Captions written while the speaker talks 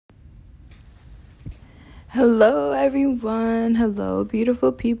Hello, everyone. Hello,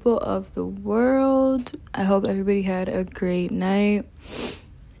 beautiful people of the world. I hope everybody had a great night.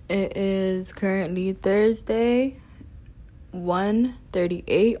 It is currently Thursday,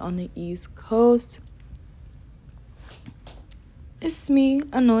 1:38 on the East Coast. It's me,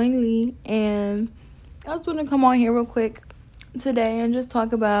 annoyingly, and I just want to come on here real quick today and just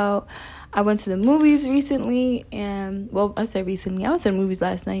talk about I went to the movies recently, and I said recently, I went to the movies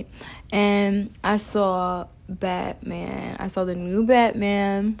last night, and I saw Batman. I saw the new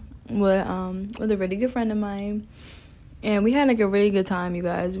Batman with a really good friend of mine, and we had like a really good time, you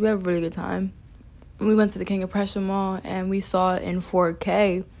guys. We had a really good time. We went to the King of Prussia Mall, and we saw it in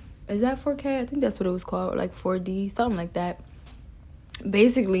 4K. Is that 4K? I think that's what it was called, or like 4D, something like that.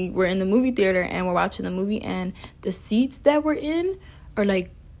 Basically, we're in the movie theater, and we're watching the movie, and the seats that we're in are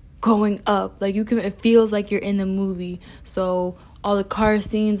like going up. Like it feels like you're in the movie. So all the car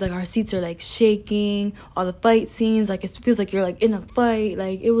scenes, like our seats are like shaking. All the fight scenes, like it feels like you're like in a fight.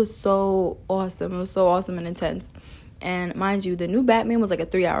 Like it was so awesome. It was so awesome and intense. And mind you, the new Batman was like a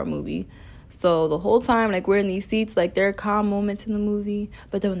 3-hour movie. So the whole time, like, we're in these seats, like, there are calm moments in the movie.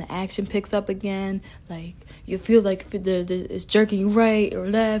 But then when the action picks up again, like, you feel like it's jerking you right or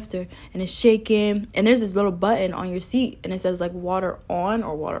left, and it's shaking. And there's this little button on your seat, and it says, like, water on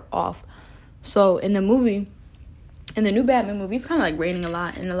or water off. So in the new Batman movie, it's kind of, like, raining a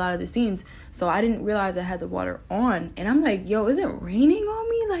lot in a lot of the scenes. So I didn't realize I had the water on. And I'm like, yo, is it raining on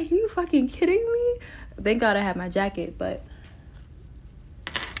me? Like, are you fucking kidding me? Thank God I had my jacket, but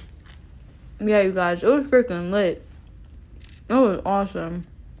yeah, you guys, it was freaking lit. It was awesome.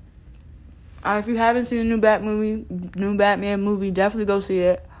 If you haven't seen the new Batman movie, definitely go see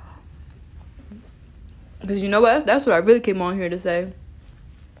it. Because you know what? That's what I really came on here to say.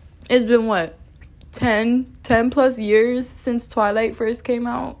 It's been, 10 plus years since Twilight first came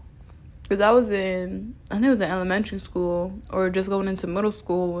out? Because I think it was in elementary school, or just going into middle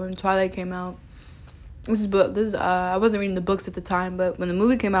school when Twilight came out. I wasn't reading the books at the time, but when the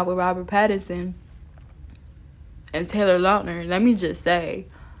movie came out with Robert Pattinson and Taylor Lautner, let me just say,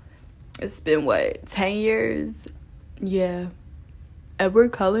 it's been 10 years? Yeah.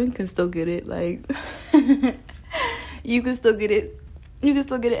 Edward Cullen can still get it. Like, you can still get it. You can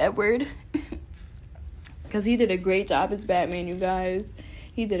still get it, Edward. Because he did a great job as Batman, you guys.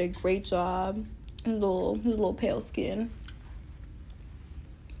 He did a great job. His little pale skin.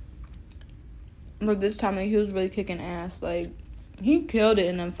 But this time, like, he was really kicking ass. Like, he killed it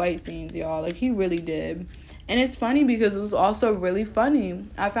in them fight scenes, y'all. Like, he really did. And it's funny because it was also really funny.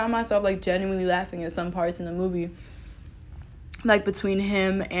 I found myself, like, genuinely laughing at some parts in the movie. Like, between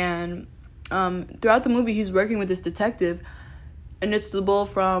him and... throughout the movie, he's working with this detective. And it's the bull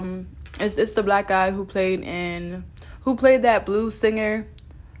from... It's the black guy who played that blues singer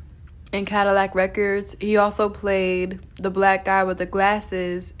in Cadillac Records. He also played the black guy with the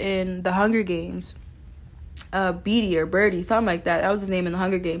glasses in The Hunger Games. Beatty or Birdie, something like that. That was his name in The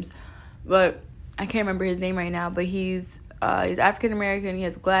Hunger Games. But I can't remember his name right now. But he's African American. He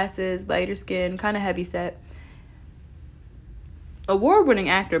has glasses, lighter skin, kind of heavy set. Award-winning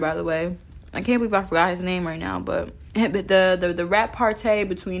actor, by the way. I can't believe I forgot his name right now. But the rap partay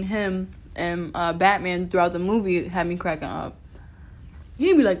between him and Batman throughout the movie had me cracking up.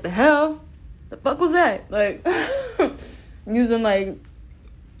 He'd be like, the hell? The fuck was that? Like, using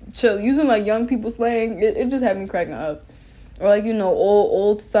young people slang. It just had me cracking up. Or like,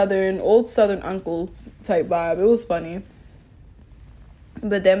 old southern uncle type vibe. It was funny.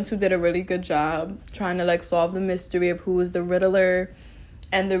 But them two did a really good job trying to, like, solve the mystery of who is the Riddler.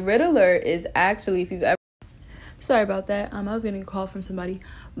 And the Riddler is actually, if you've ever... Sorry about that. I was getting a call from somebody.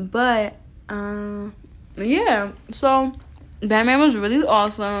 But, yeah. So... Batman was really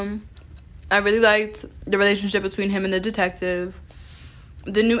awesome. I really liked the relationship between him and the detective.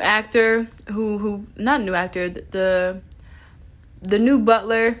 The new actor, the new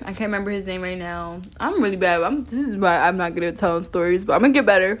butler, I can't remember his name right now. I'm really bad. This is why I'm not good at telling stories, but I'm gonna get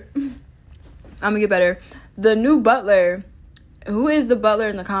better. The new butler, who is the butler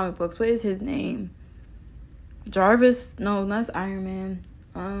in the comic books? What is his name? Jarvis? No, that's Iron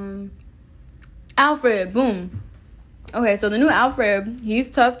Man. Alfred, boom. Okay, so the new Alfred,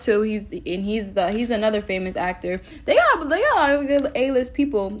 he's tough too. He's another famous actor. They got a lot of good A-list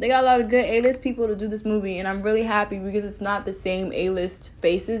people. They got a lot of good A-list people to do this movie, and I'm really happy because it's not the same A-list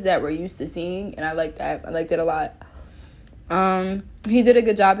faces that we're used to seeing, and I like that. I liked it a lot. He did a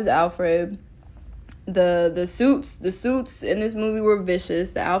good job as Alfred. The suits in this movie were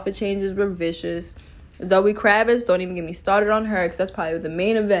vicious. The outfit changes were vicious. Zoe Kravitz, don't even get me started on her because that's probably the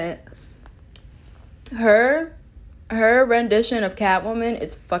main event. Her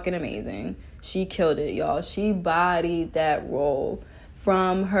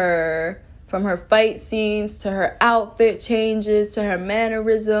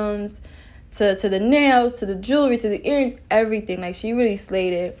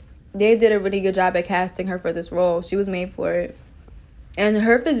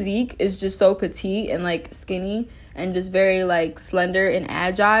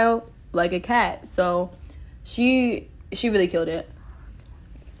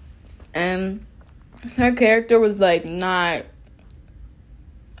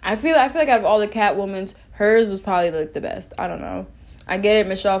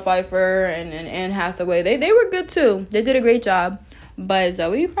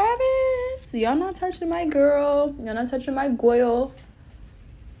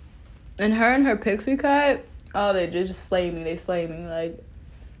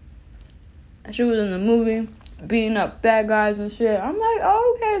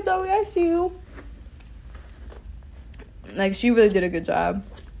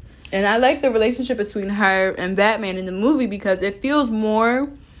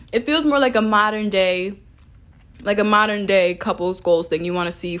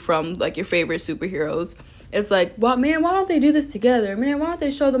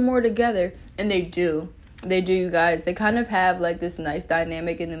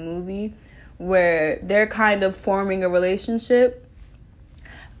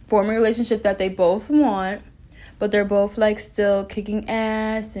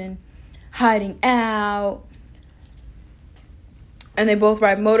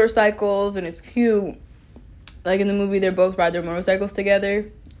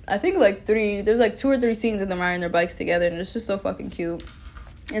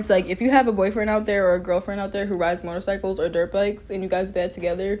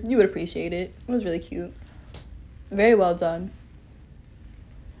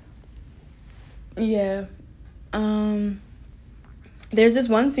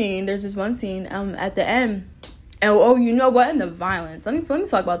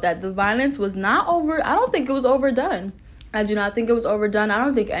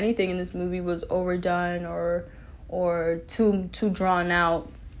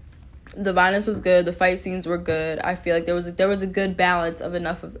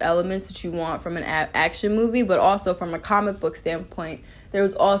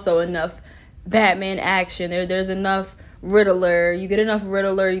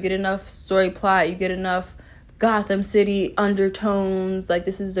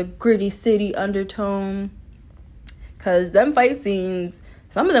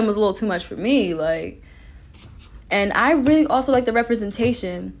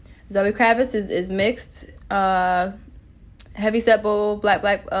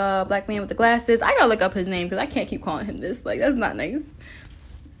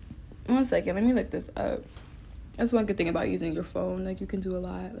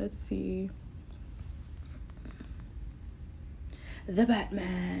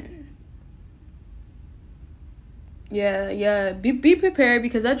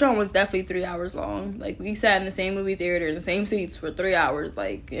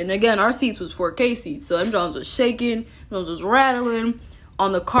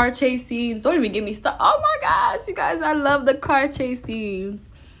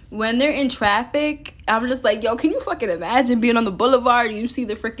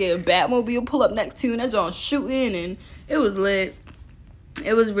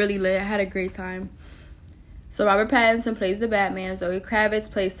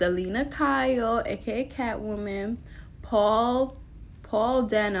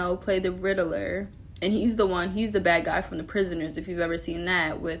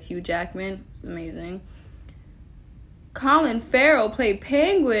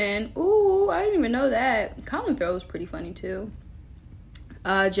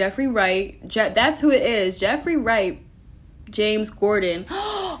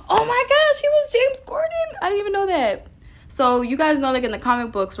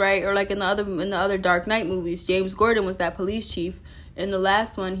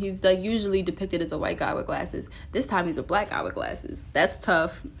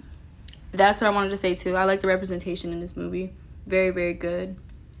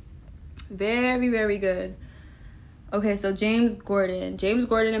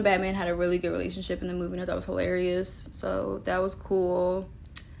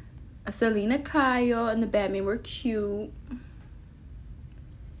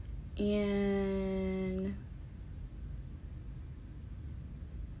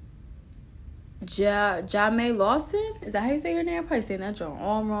Jamie Lawson, is that how you say her name? I'm probably saying that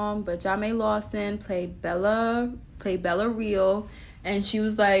all wrong, but Jamie Lawson played Bella Real, and she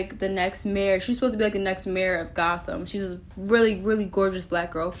was like the next mayor. She's supposed to be like the next mayor of Gotham. She's a really, really gorgeous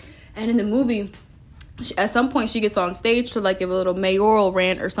black girl, and in the movie, at some point she gets on stage to like give a little mayoral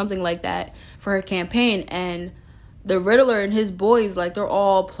rant or something like that for her campaign, and the Riddler and his boys, like, they're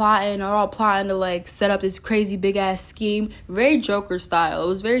all plotting to like set up this crazy big ass scheme. Very Joker style. It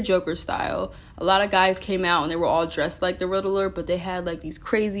was very Joker style. A lot of guys came out and they were all dressed like the Riddler, but they had like these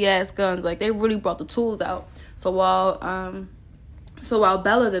crazy ass guns. Like, they really brought the tools out. So while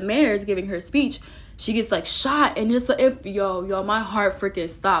Bella the mayor is giving her speech, she gets like shot, and it's like, if my heart freaking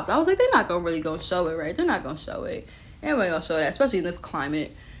stops. I was like, they're not gonna show it, right? They're not gonna show it. Anybody gonna show that, especially in this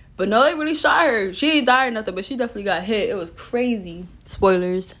climate. But no, they really shot her. She didn't die or nothing, but she definitely got hit. It was crazy.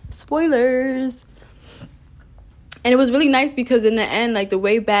 Spoilers. And it was really nice because in the end, like, the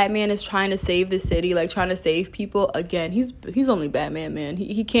way Batman is trying to save the city, like, trying to save people, again, he's only Batman, man.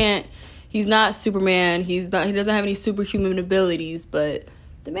 He can't, he's not Superman. He doesn't have any superhuman abilities, but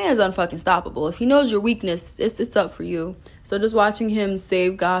the man's unfucking stoppable. If he knows your weakness, it's up for you. So just watching him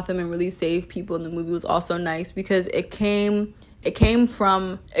save Gotham and really save people in the movie was also nice because it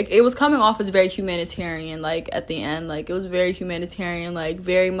was coming off as very humanitarian, like, at the end. Like, it was very humanitarian, like,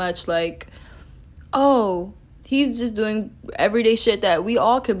 very much like, oh, he's just doing everyday shit that we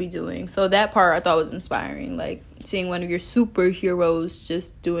all could be doing. So that part I thought was inspiring, like, seeing one of your superheroes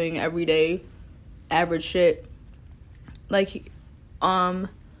just doing everyday average shit. Like, for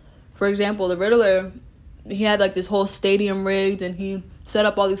example, the Riddler, he had like this whole stadium rigged, and he set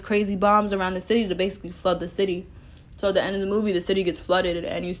up all these crazy bombs around the city to basically flood the city. So at the end of the movie, the city gets flooded,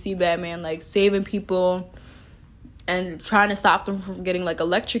 and you see Batman, like, saving people and trying to stop them from getting, like,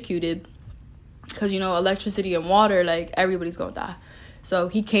 electrocuted. Because, you know, electricity and water, like, everybody's gonna die. So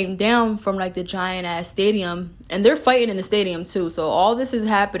he came down from, like, the giant-ass stadium, and they're fighting in the stadium, too. So all this is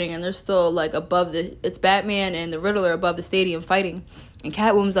happening, and they're still, like, it's Batman and the Riddler above the stadium fighting. And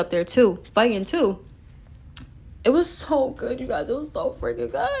Catwoman's up there, too, fighting, too. It was so good, you guys. It was so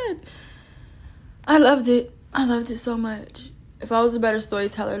freaking good. I loved it so much. If I was a better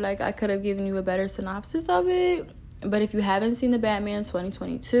storyteller, like, I could have given you a better synopsis of it. But if you haven't seen the Batman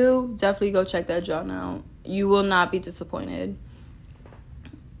 2022, definitely go check that joint out. You will not be disappointed.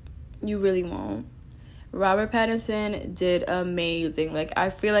 You really won't. Robert Pattinson did amazing. Like,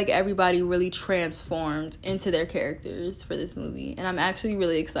 I feel like everybody really transformed into their characters for this movie. And I'm actually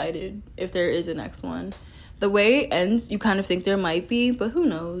really excited if there is a next one. The way it ends, you kind of think there might be, but who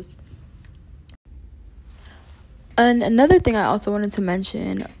knows? And another thing I also wanted to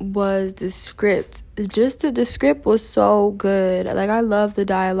mention was the script. The script was so good. Like, I love the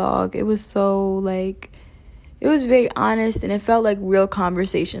dialogue. It was so, like, it was very honest, and it felt like real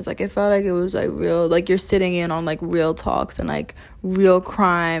conversations. Like, it felt like it was, like, real, like, you're sitting in on, like, real talks and, like, real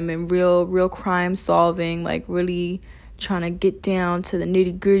crime and real crime solving, like, really trying to get down to the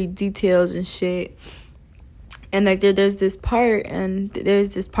nitty-gritty details and shit. And, like, there's this part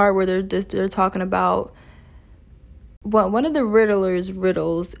where they're talking about one of the Riddler's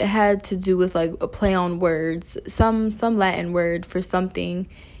riddles. It had to do with, like, a play on words, some Latin word for something,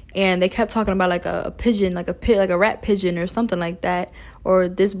 and they kept talking about, like, a pigeon, like a rat pigeon or something like that, or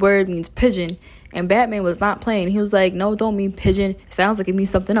this word means pigeon. And Batman was not playing. He was like, no, don't mean pigeon. It sounds like it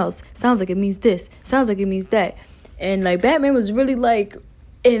means something else. Sounds like it means this. Sounds like it means that. And, like, Batman was really, like,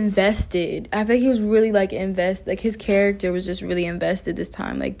 invested. I think he was really, like, like, his character was just really invested this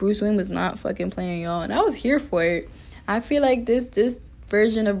time. Like, Bruce Wayne was not fucking playing, y'all, and I was here for it. I feel like this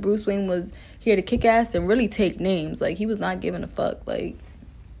version of Bruce Wayne was here to kick ass and really take names. Like, he was not giving a fuck. Like,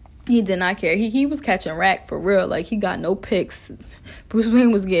 he did not care. He was catching rack for real. Like, he got no picks. Bruce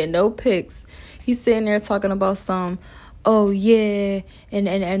Wayne was getting no picks. He's sitting there talking about oh yeah, and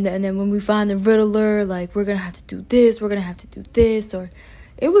then when we find the Riddler, like, we're gonna have to do this, or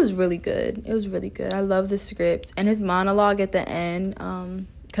it was really good. I love the script and his monologue at the end,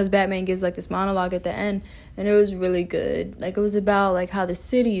 because Batman gives, like, this monologue at the end, and it was really good. Like, it was about, like, how the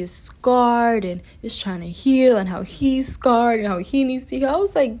city is scarred and is trying to heal, and how he's scarred and how he needs to heal. I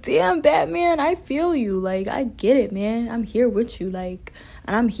was like, damn, Batman, I feel you. Like, I get it, man. I'm here with you, like,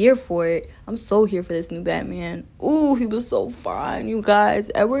 and I'm here for it. I'm so here for this new Batman. Ooh, he was so fine, you guys.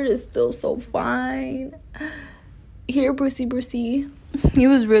 Edward is still so fine. Here, Brucey. He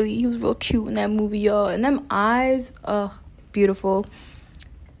was real cute in that movie, y'all. And them eyes, beautiful.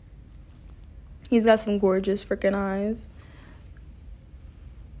 He's got some gorgeous freaking eyes.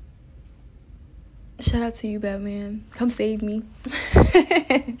 Shout out to you, Batman. Come save me.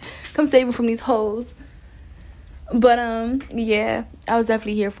 Come save me from these hoes. But yeah, I was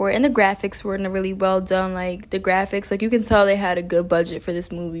definitely here for it. And the graphics were really well done. Like the graphics, like you can tell they had a good budget for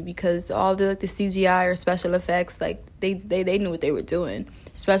this movie because all the like the CGI or special effects, like they knew what they were doing.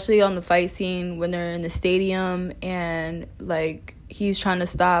 Especially on the fight scene when they're in the stadium and like he's trying to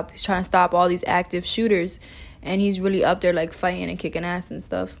stop all these active shooters, and he's really up there like fighting and kicking ass and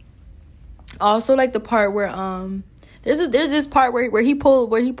stuff. Also like the part where there's this part where he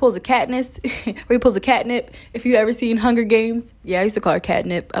pulls a Katniss where he pulls a catnip. If you ever seen Hunger Games, yeah, I used to call her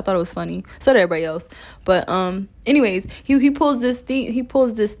catnip. I thought it was funny. So did everybody else. But anyways, he pulls this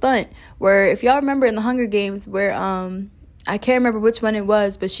stunt where, if y'all remember in the Hunger Games, where I can't remember which one it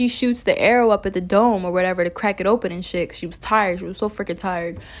was, but she shoots the arrow up at the dome or whatever to crack it open and shit. She was tired. She was so freaking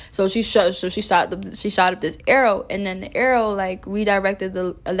tired. So she shot up this arrow, and then the arrow like redirected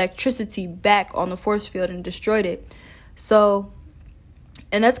the electricity back on the force field and destroyed it. So,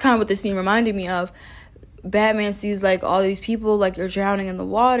 and that's kind of what the scene reminded me of. Batman sees like all these people like you're drowning in the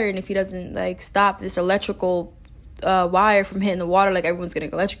water, and if he doesn't like stop this electrical wire from hitting the water, like everyone's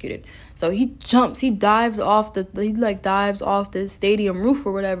getting electrocuted. So he dives off the stadium roof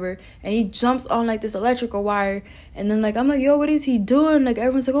or whatever, and he jumps on like this electrical wire, and then like I'm like, yo, what is he doing? Like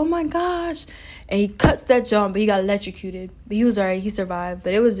everyone's like, oh my gosh, and he cuts that jump, but he got electrocuted, but he was alright, he survived.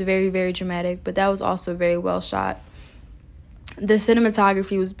 But it was very, very dramatic, but that was also very well shot. The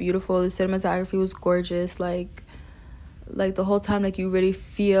cinematography was beautiful. The cinematography was gorgeous. Like the whole time, like you really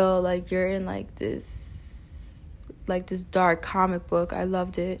feel like you're in like this dark comic book. I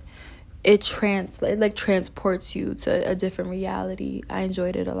loved it. It transports you to a different reality. I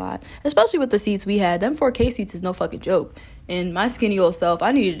enjoyed it a lot, especially with the seats we had. Them 4K seats is no fucking joke. And my skinny old self,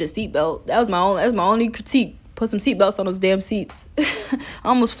 I needed a seatbelt. That was my only critique. Put some seatbelts on those damn seats. I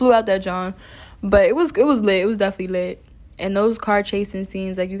almost flew out that John, but it was lit. It was definitely lit. And those car chasing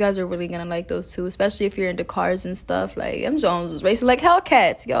scenes, like, you guys are really gonna like those too, especially if you're into cars and stuff. Like, M. Jones was racing like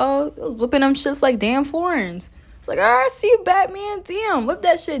Hellcats, y'all. It was whipping them shits like damn foreigns. It's like, all right, I see you, Batman. Damn, whip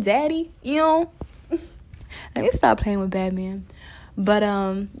that shit, daddy. You know? Let me stop playing with Batman. But,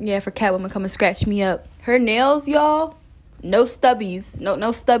 yeah, for Catwoman, come and scratch me up. Her nails, y'all, no stubbies. No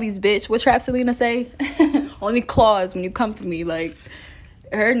stubbies, bitch. What trap Selena say? Only claws when you come for me. Like,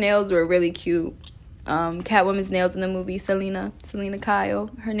 her nails were really cute. Catwoman's nails in the movie, Selena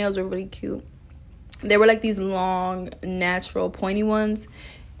Kyle, her nails were really cute. They were like these long, natural, pointy ones.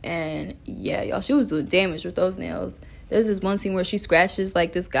 And yeah, y'all, she was doing damage with those nails. There's this one scene where she scratches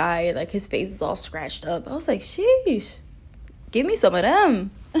like this guy, and like his face is all scratched up. I was like, sheesh, give me some of them.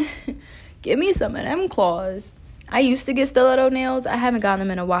 Give me some of them claws. I used to get stiletto nails. I haven't gotten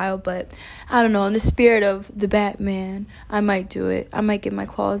them in a while, but I don't know. In the spirit of the Batman, I might do it. I might get my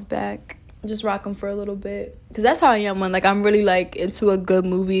claws back. Just rock them for a little bit, because that's how I am when like I'm really like into a good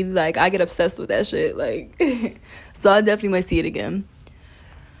movie. Like I get obsessed with that shit, like so I definitely might see it again.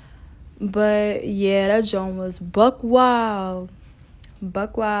 But yeah, that joint was buck wild.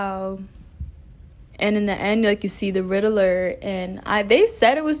 And in the end, like, you see the Riddler, and they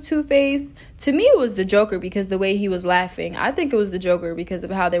said it was Two-Face. To me, it was the Joker because the way he was laughing. I think it was the Joker because of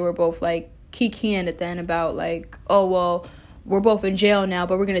how they were both like kikiing at the end about like, oh well, we're both in jail now,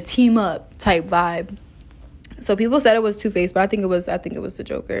 but we're gonna team up type vibe. So people said it was Two-Face, but I think it was the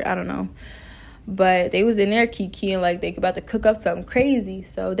Joker. I don't know. But they was in there kikiing like they about to cook up something crazy.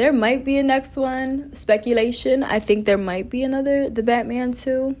 So there might be a next one. Speculation. I think there might be the Batman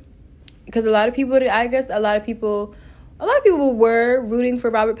 2. Because a lot of people were rooting for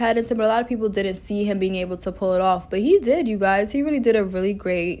Robert Pattinson, but a lot of people didn't see him being able to pull it off. But he did, you guys. He really did a really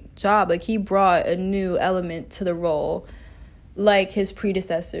great job. Like, he brought a new element to the role, like his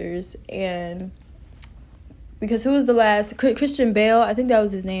predecessors. And because who was the last? Christian Bale, I think that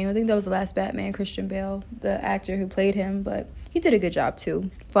was his name. I think that was the last Batman, Christian Bale, the actor who played him. But he did a good job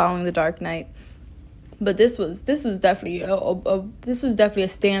too, following The Dark Knight. But this was definitely a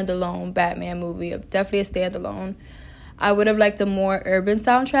standalone Batman movie. Definitely a standalone. I would have liked a more urban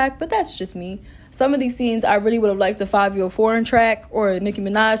soundtrack, but that's just me. Some of these scenes I really would have liked a 504 track or a Nicki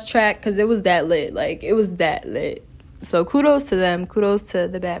Minaj track, because it was that lit. Like, it was that lit. So kudos to them. Kudos to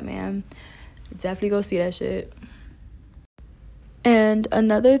the Batman. Definitely go see that shit. And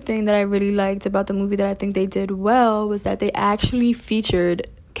another thing that I really liked about the movie that I think they did well was that they actually featured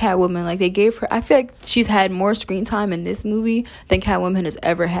Catwoman. Like, they gave her, I feel like she's had more screen time in this movie than Catwoman has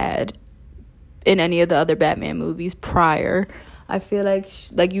ever had in any of the other Batman movies prior. I feel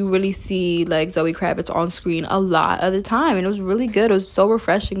like you really see like Zoe Kravitz on screen a lot of the time, and it was really good. It was so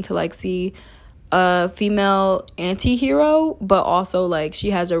refreshing to like see a female anti-hero, but also like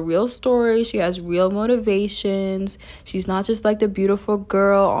she has a real story, she has real motivations. She's not just like the beautiful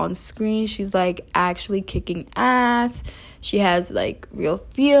girl on screen, she's like actually kicking ass. She has like real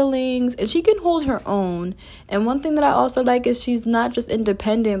feelings and she can hold her own. And one thing that I also like is she's not just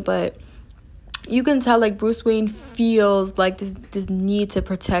independent, but you can tell like Bruce Wayne feels like this need to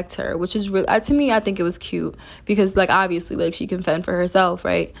protect her, which is really, to me, I think it was cute because like obviously like she can fend for herself,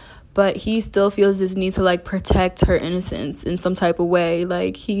 right? But he still feels this need to like protect her innocence in some type of way.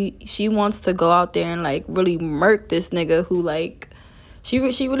 Like she wants to go out there and like really murk this nigga who like she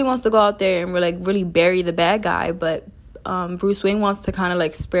really wants to go out there and like really bury the bad guy. But Bruce Wayne wants to kind of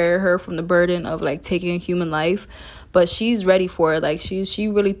like spare her from the burden of like taking a human life. But she's ready for it. Like she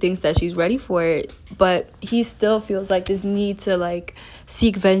really thinks that she's ready for it. But he still feels like this need to like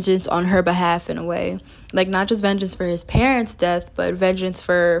seek vengeance on her behalf in a way. Like not just vengeance for his parents' death, but vengeance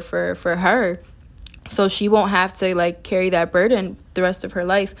for her. So she won't have to like carry that burden the rest of her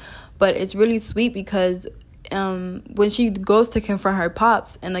life. But it's really sweet because when she goes to confront her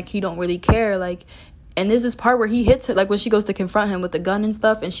pops and like he don't really care, like, and there's this part where he hits her, like when she goes to confront him with the gun and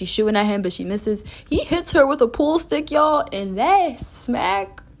stuff, and she's shooting at him, but she misses. He hits her with a pool stick, y'all, and that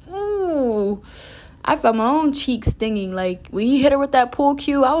smack, ooh, I felt my own cheek stinging. Like when he hit her with that pool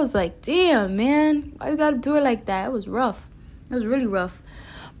cue, I was like, damn, man, why you gotta do it like that? It was rough. It was really rough.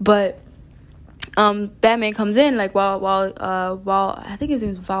 But Batman comes in like while I think his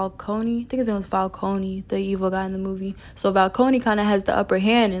name was Falcone. The evil guy in the movie. So Falcone kind of has the upper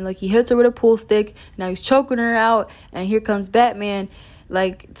hand, and like he hits her with a pool stick. Now he's choking her out, and here comes Batman,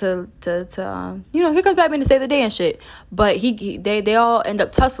 like to here comes Batman to save the day and shit. But they all end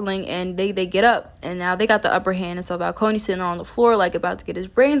up tussling, and they get up, and now they got the upper hand. And so Falcone's sitting on the floor like about to get his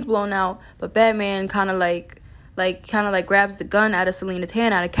brains blown out, but Batman kind of grabs the gun out of Selina's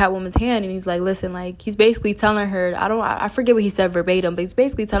hand, out of Catwoman's hand, and he's like, listen, like, he's basically telling her, I forget what he said verbatim, but he's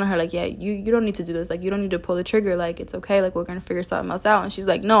basically telling her, like, yeah, you don't need to do this, like, you don't need to pull the trigger, like, it's okay, like, we're gonna figure something else out. And she's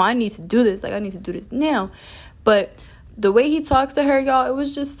like, no, I need to do this, like, I need to do this now. But the way he talks to her, y'all, it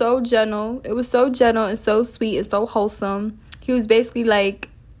was just so gentle. It was so gentle and so sweet and so wholesome. He was basically like,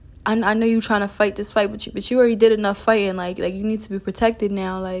 I know you trying to fight this fight, but you already did enough fighting. Like you need to be protected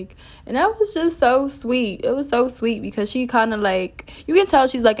now. Like, and that was just so sweet. It was so sweet because she kind of like, you can tell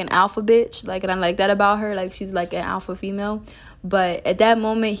she's like an alpha bitch. Like, and I like that about her. Like, she's like an alpha female. But at that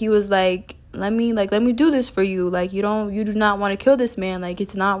moment, he was like, let me do this for you. Like, you do not want to kill this man. Like,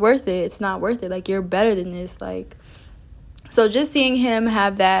 it's not worth it. It's not worth it. Like, you're better than this. Like. So just seeing him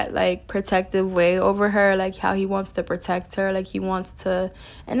have that, like, protective way over her, like, how he wants to protect her, like, he wants to,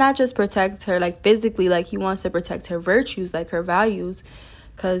 and not just protect her, like, physically, like, he wants to protect her virtues, like, her values,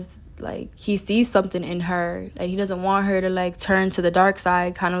 because, like, he sees something in her, and he doesn't want her to, like, turn to the dark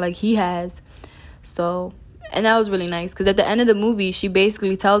side, kind of like he has. So, and that was really nice, because at the end of the movie, she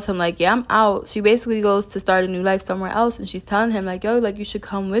basically tells him, like, yeah, I'm out. She basically goes to start a new life somewhere else, and she's telling him, like, yo, like, you should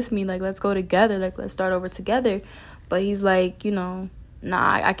come with me, like, let's go together, like, let's start over together. But he's like, nah,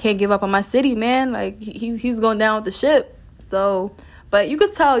 I can't give up on my city, man. Like, he's going down with the ship. So, but you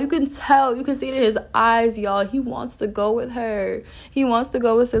can see it in his eyes, y'all. He wants to go with her. He wants to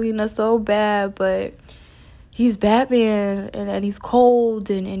go with Selina so bad, but he's Batman, and he's cold,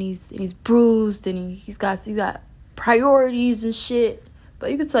 and he's bruised, and he's got priorities and shit. But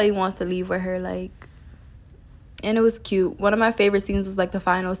you can tell he wants to leave with her, like. And it was cute. One of my favorite scenes was like the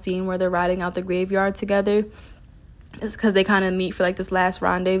final scene where they're riding out the graveyard together. It's because they kind of meet for like this last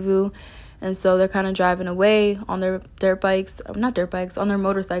rendezvous, and so they're kind of driving away on their on their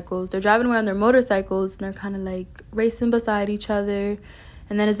motorcycles. They're driving away on their motorcycles, and they're kind of like racing beside each other.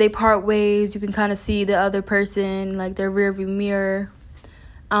 And then as they part ways, you can kind of see the other person, like their rearview mirror.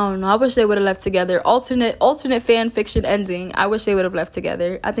 I don't know. I wish they would have left together. Alternate fan fiction ending. I wish they would have left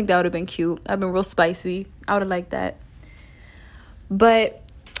together. I think that would have been cute. I've been real spicy. I would have liked that. But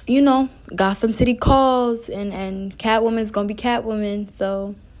Gotham City calls, and Catwoman's gonna be Catwoman.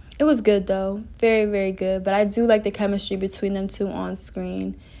 So it was good though, very, very good. But I do like the chemistry between them two on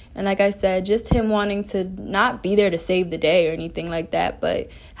screen. And like I said, just him wanting to not be there to save the day or anything like that, but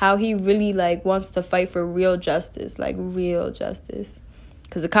how he really like wants to fight for real justice, like real justice.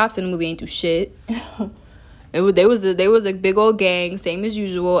 Because the cops in the movie ain't do shit. They was a big old gang, same as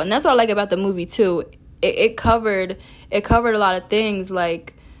usual. And that's what I like about the movie too. It covered a lot of things,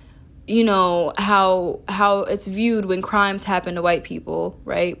 like, how it's viewed when crimes happen to white people,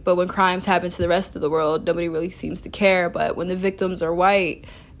 right? But when crimes happen to the rest of the world, nobody really seems to care. But when the victims are white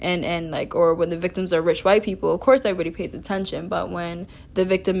or when the victims are rich white people, of course everybody pays attention. But when the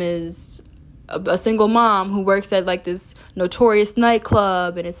victim is a single mom who works at like this notorious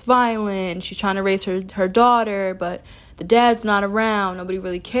nightclub, and it's violent. She's trying to raise her daughter, but the dad's not around. Nobody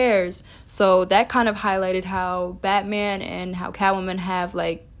really cares. So that kind of highlighted how Batman and how Catwoman have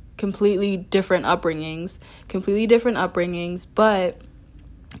like completely different upbringings, but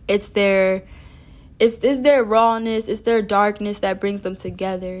it's their rawness, it's their darkness that brings them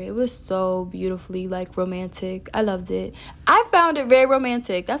together. It was so beautifully like romantic. I loved it. I found it very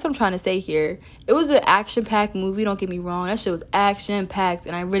romantic. That's what I'm trying to say here. It was an action-packed movie, don't get me wrong. That shit was action-packed,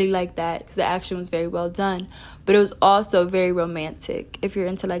 and I really liked that because the action was very well done. But it was also very romantic if you're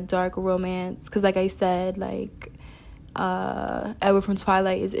into like dark romance, because like I said, like Edward from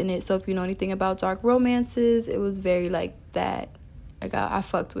Twilight is in it. So if you know anything about dark romances, it was very like that. Like I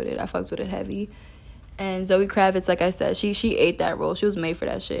fucked with it. I fucked with it heavy. And Zoe Kravitz, like I said, she ate that role. She was made for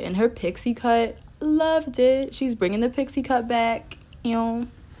that shit. And her pixie cut, loved it. She's bringing the pixie cut back. You know,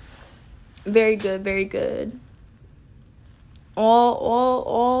 very good, very good.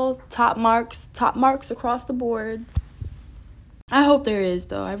 All top marks across the board. I hope there is,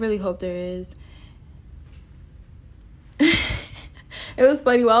 though. I really hope there is. It was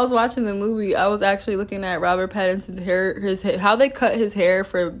funny, while I was watching the movie, I was actually looking at Robert Pattinson's hair, how they cut his hair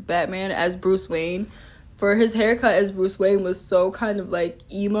for Batman as Bruce Wayne. For his haircut as Bruce Wayne was so kind of like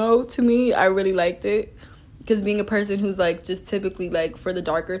emo to me. I really liked it, because being a person who's like just typically like for the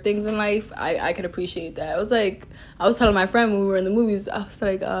darker things in life, I could appreciate that. I was telling my friend when we were in the movies, I was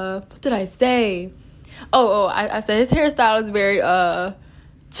like, what did I say? I said his hairstyle is very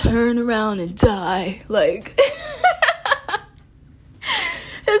turn around and die, like.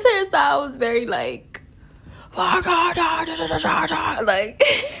 His hairstyle was very like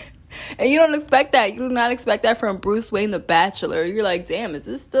and you don't expect that. You do not expect that from Bruce Wayne the Bachelor. You're like, damn, is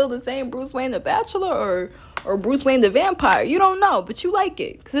this still the same Bruce Wayne the Bachelor or Bruce Wayne the Vampire? You don't know, but you like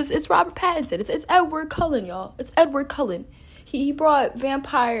it because it's Robert Pattinson. It's Edward Cullen, y'all. It's Edward Cullen. He brought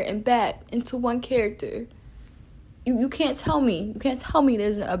vampire and bat into one character. You can't tell me. You can't tell me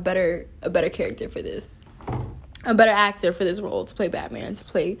there's a better character for this. A better actor for this role to play Batman, to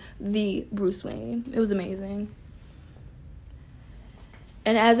play the Bruce Wayne. It was amazing.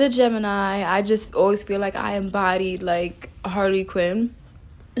 And as a Gemini, I just always feel like I embodied like Harley Quinn.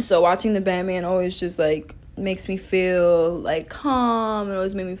 So watching the Batman always just like makes me feel like calm. It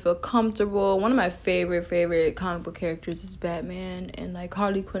always made me feel comfortable. One of my favorite comic book characters is Batman, and like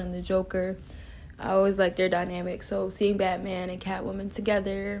Harley Quinn and the Joker. I always like their dynamic. So seeing Batman and Catwoman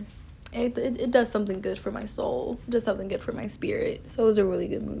together, it does something good for my soul. It does something good for my spirit. So it was a really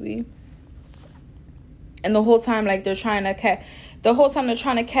good movie. And the whole time, like, they're trying to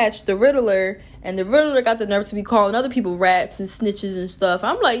catch the Riddler, and the Riddler got the nerve to be calling other people rats and snitches and stuff.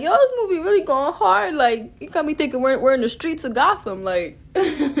 I'm like, yo, this movie really going hard. Like, it got me thinking we're in the streets of Gotham. Like,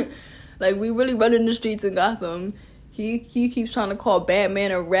 like we really running the streets of Gotham. He keeps trying to call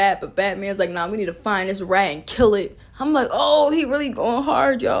Batman a rat, but Batman's like, nah, we need to find this rat and kill it. I'm like, oh, he really going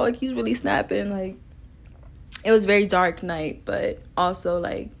hard, y'all. Like, he's really snapping. Like, it was very Dark Knight, but also,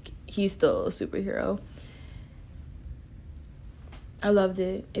 like, he's still a superhero. I loved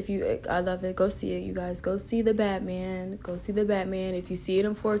it. I love it. Go see it, you guys. Go see the Batman. If you see it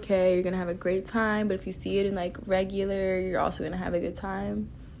in 4K, you're going to have a great time. But if you see it in, like, regular, you're also going to have a good time.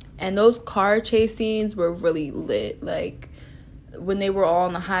 And those car chase scenes were really lit. Like, when they were all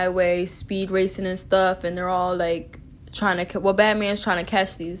on the highway, speed racing and stuff, and they're all, like, Batman's trying to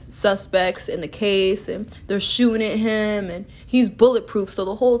catch these suspects in the case, and they're shooting at him, and he's bulletproof, so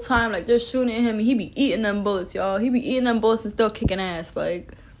the whole time, like, they're shooting at him, and he be eating them bullets, y'all. He be eating them bullets and still kicking ass.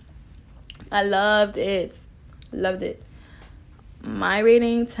 Like, I loved it. My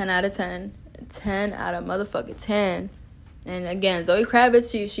rating, 10 out of 10. 10 out of motherfucking 10. And again, Zoe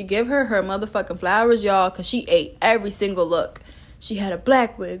Kravitz, she give her motherfucking flowers, y'all, because she ate every single look. She had a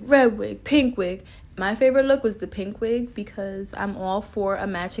black wig, red wig, pink wig. My favorite look was the pink wig, because I'm all for a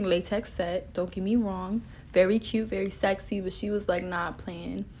matching latex set. Don't get me wrong. Very cute, very sexy, but she was, like, not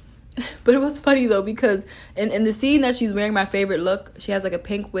playing. But it was funny, though, because in the scene that she's wearing my favorite look, she has, like, a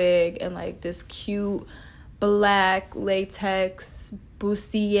pink wig and, like, this cute black latex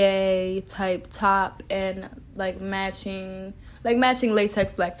bustier type top and, like, matching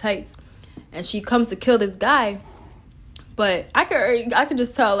latex black tights. And she comes to kill this guy. But I could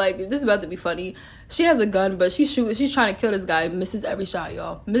just tell, like, this is about to be funny. She has a gun, but she's trying to kill this guy. Misses every shot,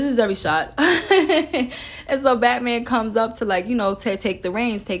 y'all. Misses every shot. And so Batman comes up to, like, you know, take the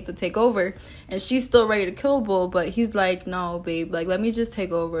reins, take over. And she's still ready to kill Bull, but he's like, no, babe, like, let me just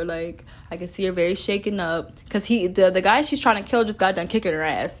take over. Like, I can see her very shaken up. Because the guy she's trying to kill just got done kicking her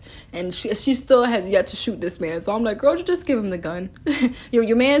ass. And she still has yet to shoot this man. So I'm like, girl, just give him the gun.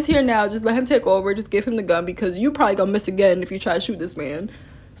 your man's here now. Just let him take over. Just give him the gun, because you probably gonna miss again if you try to shoot this man.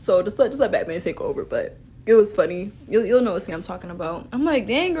 So just let Batman take over. But it was funny. You'll know what scene I'm talking about. I'm like,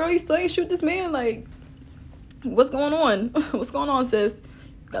 dang, girl, you still ain't shoot this man? Like, what's going on? What's going on, sis?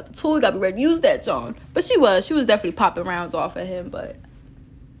 You got the tool, you got to be ready to use that, John. But she was definitely popping rounds off at him. But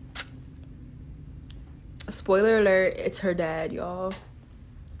spoiler alert, it's her dad, y'all.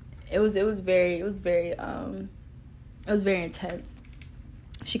 It was very intense.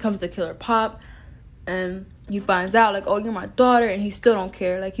 She comes to kill her pop, and he finds out, like, oh, you're my daughter, and he still don't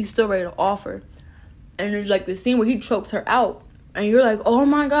care. Like, he's still ready to offer. And there's, like, this scene where he chokes her out, and you're like, oh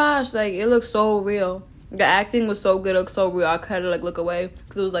my gosh, like, it looks so real. The acting was so good, it looked so real. I had to, like, look away,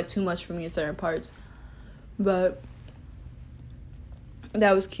 because it was, like, too much for me in certain parts. But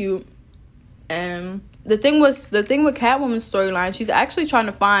that was cute. And the thing with Catwoman's storyline, she's actually trying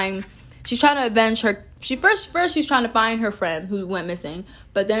to avenge her. First she's trying to find her friend who went missing,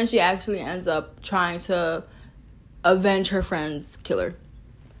 but then she actually ends up trying to avenge her friend's killer.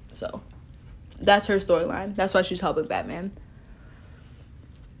 So that's her storyline. That's why she's helping Batman.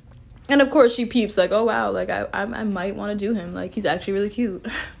 And of course she peeps, like, oh wow, like I might want to do him, like he's actually really cute.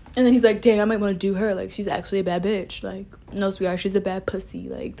 And then he's like, dang, I might want to do her, like she's actually a bad bitch, like no sweetheart, she's a bad pussy,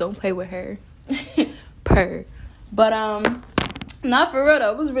 like don't play with her. Purr. But not for real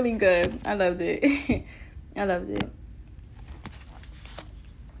though, it was really good. I loved it. I loved it.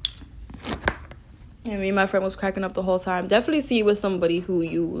 And me and my friend was cracking up the whole time. Definitely see it with somebody who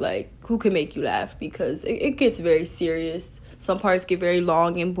you like, who can make you laugh, because it gets very serious. Some parts get very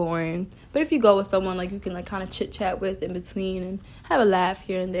long and boring. But if you go with someone like you can like kind of chit chat with in between and have a laugh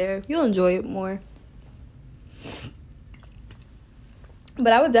here and there, you'll enjoy it more.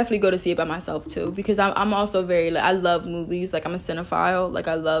 But I would definitely go to see it by myself too, because I'm also very, like, I love movies. Like, I'm a cinephile. Like,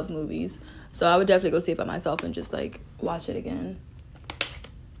 I love movies. So I would definitely go see it by myself and just like watch it again.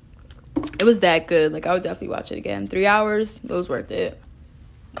 It was that good. Like, I would definitely watch it again. 3 hours, it was worth it.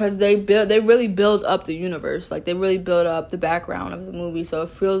 Because they really build up the universe. Like, they really build up the background of the movie. So it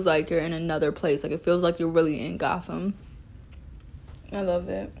feels like you're in another place. Like, it feels like you're really in Gotham. I love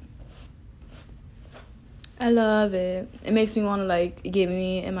it. I love it. It makes me want to, like, get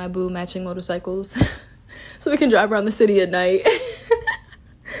me and my boo matching motorcycles. So we can drive around the city at night.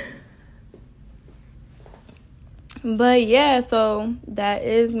 But yeah, so that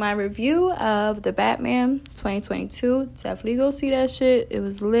is my review of The Batman 2022. Definitely go see that shit. It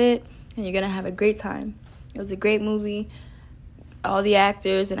was lit, and you're gonna have a great time. It was a great movie. All the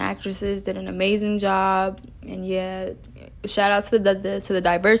actors and actresses did an amazing job, and yeah, shout out to the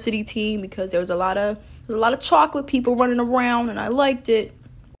diversity team, because there was a lot of chocolate people running around, and I liked it.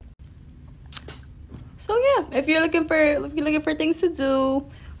 So yeah, if you're looking for things to do,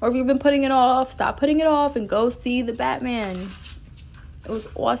 or if you've been putting it off, stop putting it off and go see The Batman. It was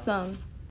awesome.